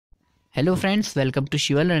Hello friends, welcome to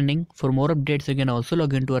Shiva Learning. For more updates, you can also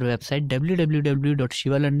log into our website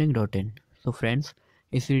www.shivalearning.in. So friends,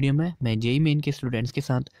 इस video में मैं JEE main के students के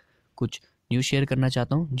साथ कुछ news share करना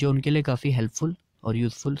चाहता हूं जो उनके लिए काफ़ी हेल्पफुल और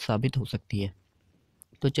यूज़फुल साबित हो सकती है।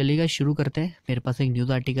 तो चलिएगा शुरू करते हैं। मेरे पास एक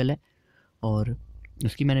न्यूज़ आर्टिकल है और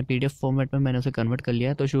उसकी मैंने PDF फॉर्मेट में मैंने उसे कन्वर्ट कर लिया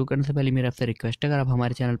है। तो शुरू करने से पहले मेरा आपसे रिक्वेस्ट है, अगर आप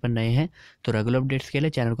हमारे चैनल पर नए हैं तो रेगुलर अपडेट्स के लिए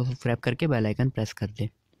चैनल को सब्सक्राइब करके बेल आइकन प्रेस कर दें।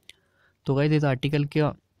 तो गाइस, इस आर्टिकल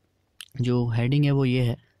का जो हेडिंग है वो ये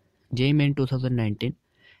है, JEE main 2019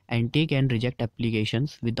 anti can reject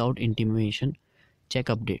applications without intimation,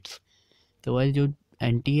 check updates. तो वह जो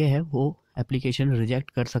एनटीए है वो एप्लीकेशन रिजेक्ट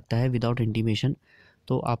कर सकता है विदाउट इंटीमेशन।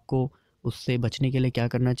 तो आपको उससे बचने के लिए क्या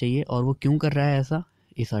करना चाहिए और वो क्यों कर रहा है ऐसा,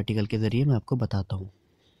 इस आर्टिकल के ज़रिए मैं आपको बताता हूँ।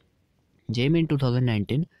 JEE main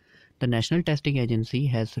 2019, the National Testing Agency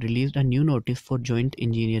has released a new notice for joint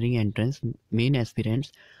engineering entrance main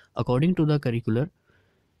aspirants. According to the curricular,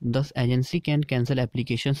 the agency can cancel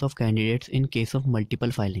applications of candidates in case of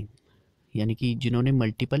multiple filing. यानी कि जिन्होंने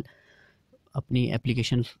multiple अपनी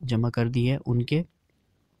application जमा कर दी है उनके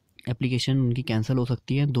application उनकी cancel हो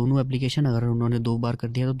सकती है। दोनों एप्लीकेशन अगर उन्होंने 2 बार कर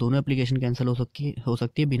दिया तो दोनों एप्लीकेशन कैंसिल हो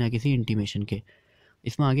सकती है बिना किसी इंटीमेशन के।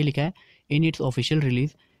 इसमें आगे लिखा है, in its official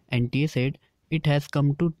release NTA said it has come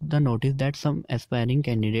to the notice that some aspiring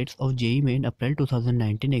candidates of JEE main April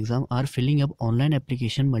 2019 exam are filling up online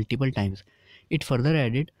application multiple times. It further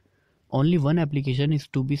added, only one application is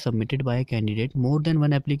to be submitted by a candidate. More than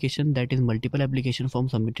one application, that is multiple application form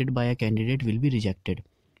submitted by a candidate, will be rejected.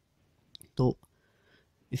 तो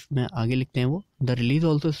इसमें आगे लिखते हैं वो, the release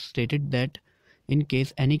also stated that in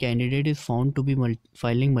case any candidate is found to be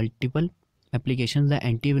filing multiple applications, the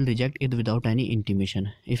NTA will reject it without any intimation.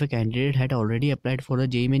 If a candidate had already applied for the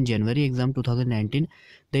JEE main January exam 2019,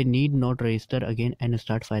 they need not register again and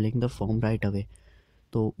start filing the form right away.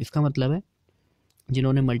 तो इसका मतलब है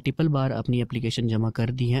जिन्होंने multiple बार अपनी application जमा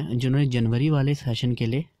कर दी है, जिन्होंने जनवरी वाले सेशन के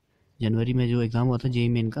लिए, जनवरी में जो एग्ज़ाम हुआ था JEE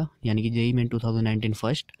मेन का, यानी कि JEE मेन 2019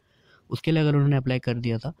 फर्स्ट, उसके लिए अगर उन्होंने अप्लाई कर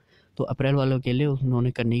दिया था तो अप्रैल वालों के लिए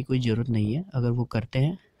उन्होंने करने की कोई ज़रूरत नहीं है। अगर वो करते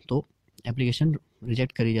हैं तो एप्लीकेशन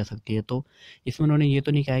रिजेक्ट करी जा सकती है। तो इसमें उन्होंने ये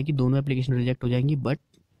तो नहीं कहा है कि दोनों एप्लीकेशन रिजेक्ट हो जाएंगी, बट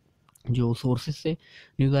जो सोर्सेज से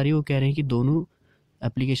न्यूज़ आ रही है वो कह रहे हैं कि दोनों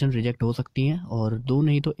एप्लीकेशन रिजेक्ट हो सकती हैं और 2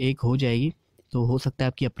 नहीं तो 1 हो जाएगी। तो हो सकता है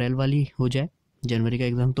आपकी अप्रैल वाली हो जाए, जनवरी का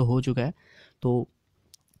एग्ज़ाम तो हो चुका है। तो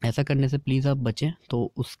ऐसा करने से प्लीज़ आप बचें।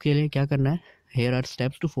 तो उसके लिए क्या करना है, hair are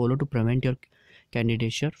steps to follow to prevent your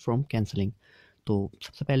candidature from cancelling. तो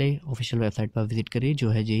सबसे पहले ऑफिशियल वेबसाइट पर विजिट करिए जो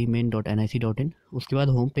है jemain.nic.in। उसके बाद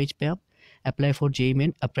होम पेज पे आप अप्लाई फॉर JEE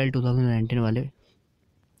मेन अप्रैल 2019 वाले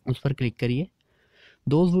उस पर क्लिक करिए।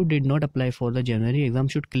 Those who did not apply for the January exam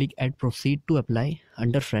should click at proceed to apply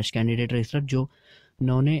under fresh candidate register।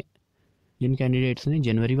 Jin candidates ने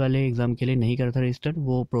जनवरी वाले एग्ज़ाम के लिए नहीं करा था रजिस्टर,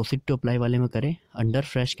 वो प्रोसीड टू अप्लाई वाले में करें। अंडर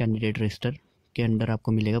फ्रेश कैंडिडेट रजिस्टर के अंडर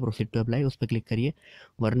आपको मिलेगा प्रोसीड टू अप्लाई, उस पर क्लिक करिए।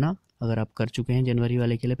 वरना अगर आप कर चुके हैं जनवरी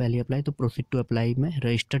वाले के लिए पहले अप्लाई तो प्रोसीड टू अप्लाई में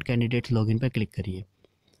रजिस्टर्ड कैंडिडेट्स लॉगिन पर क्लिक करिए।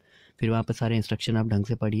 फिर वहाँ पर सारे इंस्ट्रक्शन आप ढंग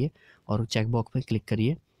से पढ़िए और चेक बॉक्स पर क्लिक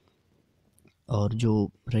करिए और जो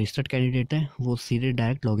रजिस्टर्ड कैंडिडेट हैं वो सीधे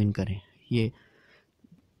डायरेक्ट लॉगिन करें। ये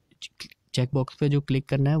चेक बॉक्स पे जो क्लिक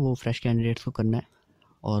करना है वो फ्रेश कैंडिडेट्स को करना है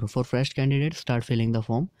और for fresh candidate start filling the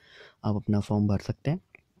form, आप अपना फॉर्म भर सकते हैं।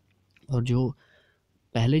 और जो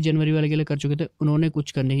पहले जनवरी वाले के लिए कर चुके थे उन्होंने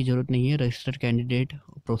कुछ करने की ज़रूरत नहीं है। Registered candidate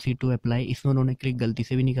proceed to apply, इसमें उन्होंने क्लिक गलती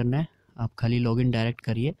से भी नहीं करना है। आप खाली लॉगिन डायरेक्ट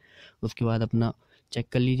करिए, उसके बाद अपना चेक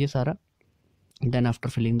कर लीजिए सारा। Then after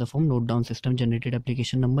filling the form note down system generated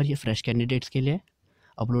application number, ये फ्रेश कैंडिडेट्स के लिए।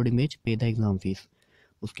 अपलोड इमेज, पे द एग्ज़ाम फीस।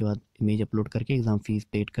 उसके बाद इमेज अपलोड करके एग्ज़ाम फीस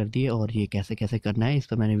पेड कर दिए। और ये कैसे कैसे करना है इस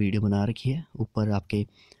पर मैंने वीडियो बना रखी है, ऊपर आपके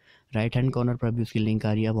राइट हैंड कॉर्नर पर भी उसकी लिंक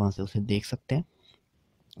आ रही है, आप वहाँ से उसे देख सकते हैं।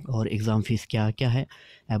 और एग्ज़ाम फ़ीस क्या क्या है,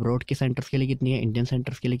 अब्रॉड के सेंटर्स के लिए कितनी है, इंडियन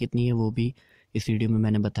सेंटर्स के लिए कितनी है, वो भी इस वीडियो में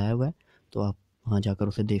मैंने बताया हुआ है, तो आप वहाँ जाकर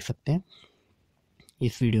उसे देख सकते हैं।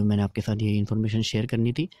 इस वीडियो में मैंने आपके साथ ये इन्फॉर्मेशन शेयर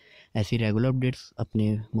करनी थी। ऐसी रेगुलर अपडेट्स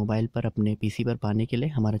अपने मोबाइल पर, अपने PC पर पाने के लिए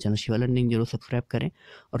हमारा चैनल शिवा लर्निंग जरूर सब्सक्राइब करें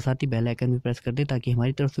और साथ ही बेल आइकन भी प्रेस कर दें ताकि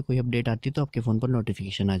हमारी तरफ से कोई अपडेट आती है तो आपके फ़ोन पर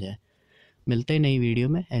नोटिफिकेशन आ जाए। मिलते हैं नई वीडियो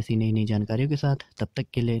में ऐसी नई जानकारियों के साथ, तब तक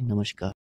के लिए नमस्कार।